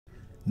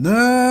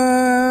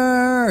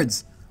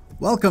Nerds!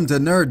 Welcome to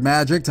Nerd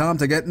Magic, time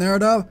to get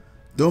nerd up.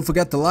 Don't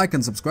forget to like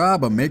and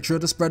subscribe, but make sure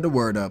to spread the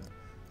word up.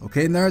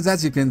 Okay nerds,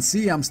 as you can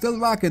see, I'm still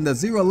rocking the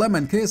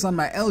ZeroLemon case on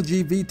my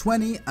LG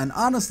V20, and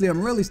honestly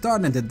I'm really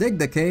starting to dig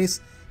the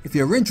case. If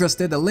you're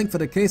interested, the link for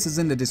the case is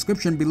in the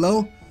description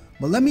below.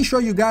 But let me show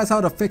you guys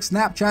how to fix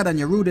Snapchat on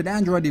your rooted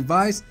Android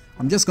device.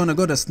 I'm just gonna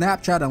go to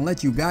Snapchat and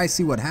let you guys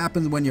see what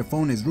happens when your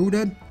phone is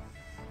rooted.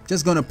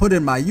 Just gonna put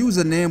in my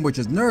username, which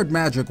is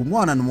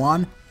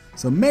NerdMagic111.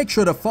 So make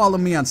sure to follow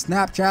me on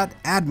Snapchat.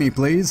 Add me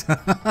please.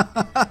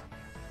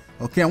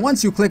 Okay, and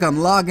once you click on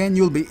login,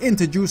 you'll be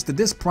introduced to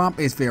this prompt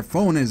if your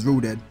phone is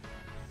rooted.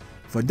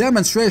 For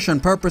demonstration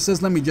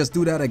purposes, let me just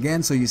do that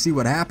again so you see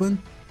what happened.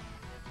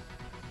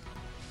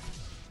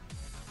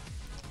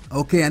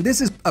 Okay, and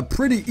this is a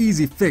pretty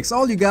easy fix.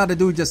 All you gotta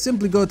do is just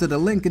simply go to the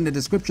link in the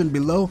description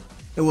below.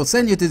 It will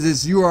send you to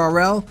this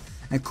URL.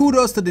 And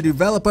kudos to the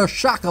developer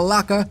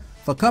Shakalaka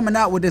for coming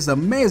out with this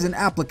amazing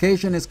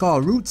application. It's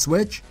called Root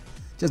Switch.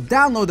 Just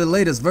download the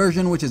latest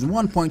version, which is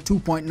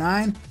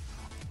 1.2.9.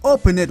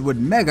 Open it with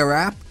Mega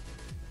App.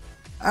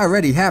 I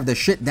already have the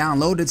shit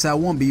downloaded, so I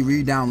won't be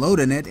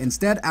re-downloading it.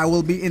 Instead, I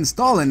will be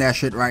installing that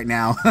shit right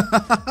now.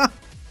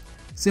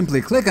 Simply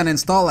click on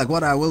install like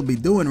what I will be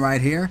doing right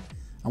here.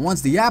 And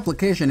once the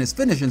application is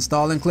finished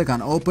installing, click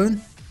on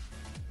open.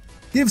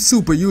 Give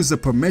super user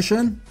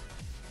permission.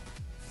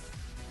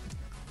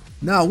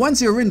 Now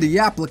once you're in the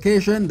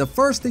application, the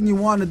first thing you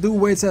want to do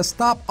where it says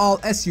stop all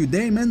SU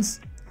daemons,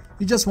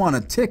 you just want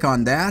to tick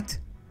on that.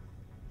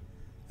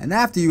 And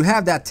after you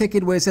have that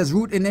ticket where it says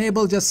root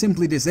enable, just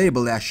simply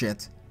disable that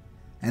shit.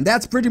 And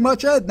that's pretty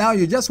much it. Now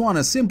you just want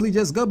to simply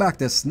just go back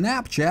to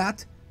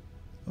Snapchat.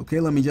 Okay,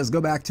 let me just go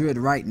back to it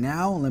right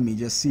now. Let me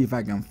just see if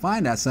I can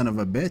find that son of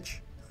a bitch.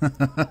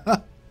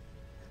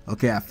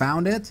 Okay, I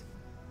found it.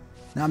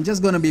 Now I'm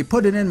just going to be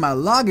putting in my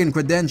login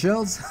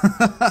credentials.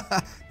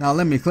 Now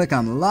let me click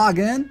on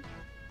login.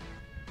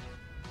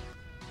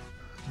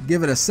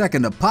 Give it a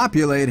second to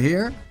populate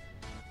here.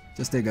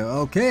 Just take a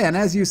okay, and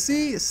as you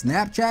see,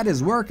 Snapchat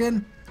is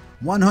working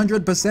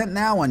 100%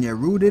 now on your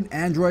rooted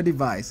Android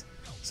device.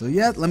 So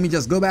yeah, let me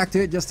just go back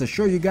to it just to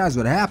show you guys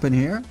what happened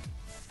here.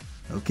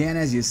 Okay, and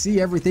as you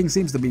see, everything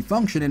seems to be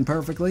functioning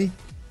perfectly.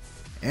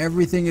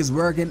 Everything is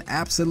working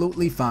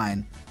absolutely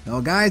fine.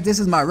 Now guys, this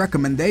is my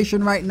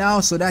recommendation right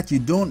now so that you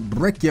don't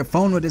brick your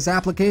phone with this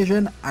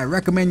application. I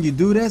recommend you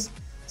do this.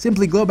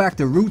 Simply go back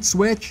to root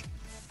switch.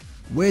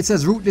 Where it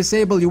says root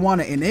disable, you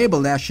want to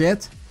enable that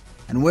shit.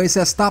 And where it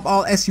says stop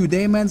all SU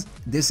daemons,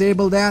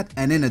 disable that.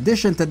 And in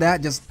addition to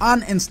that, just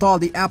uninstall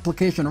the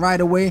application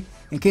right away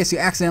in case you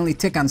accidentally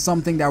tick on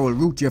something that will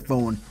root your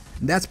phone.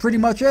 And that's pretty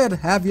much it.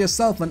 Have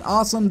yourself an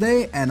awesome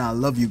day, and I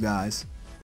love you guys.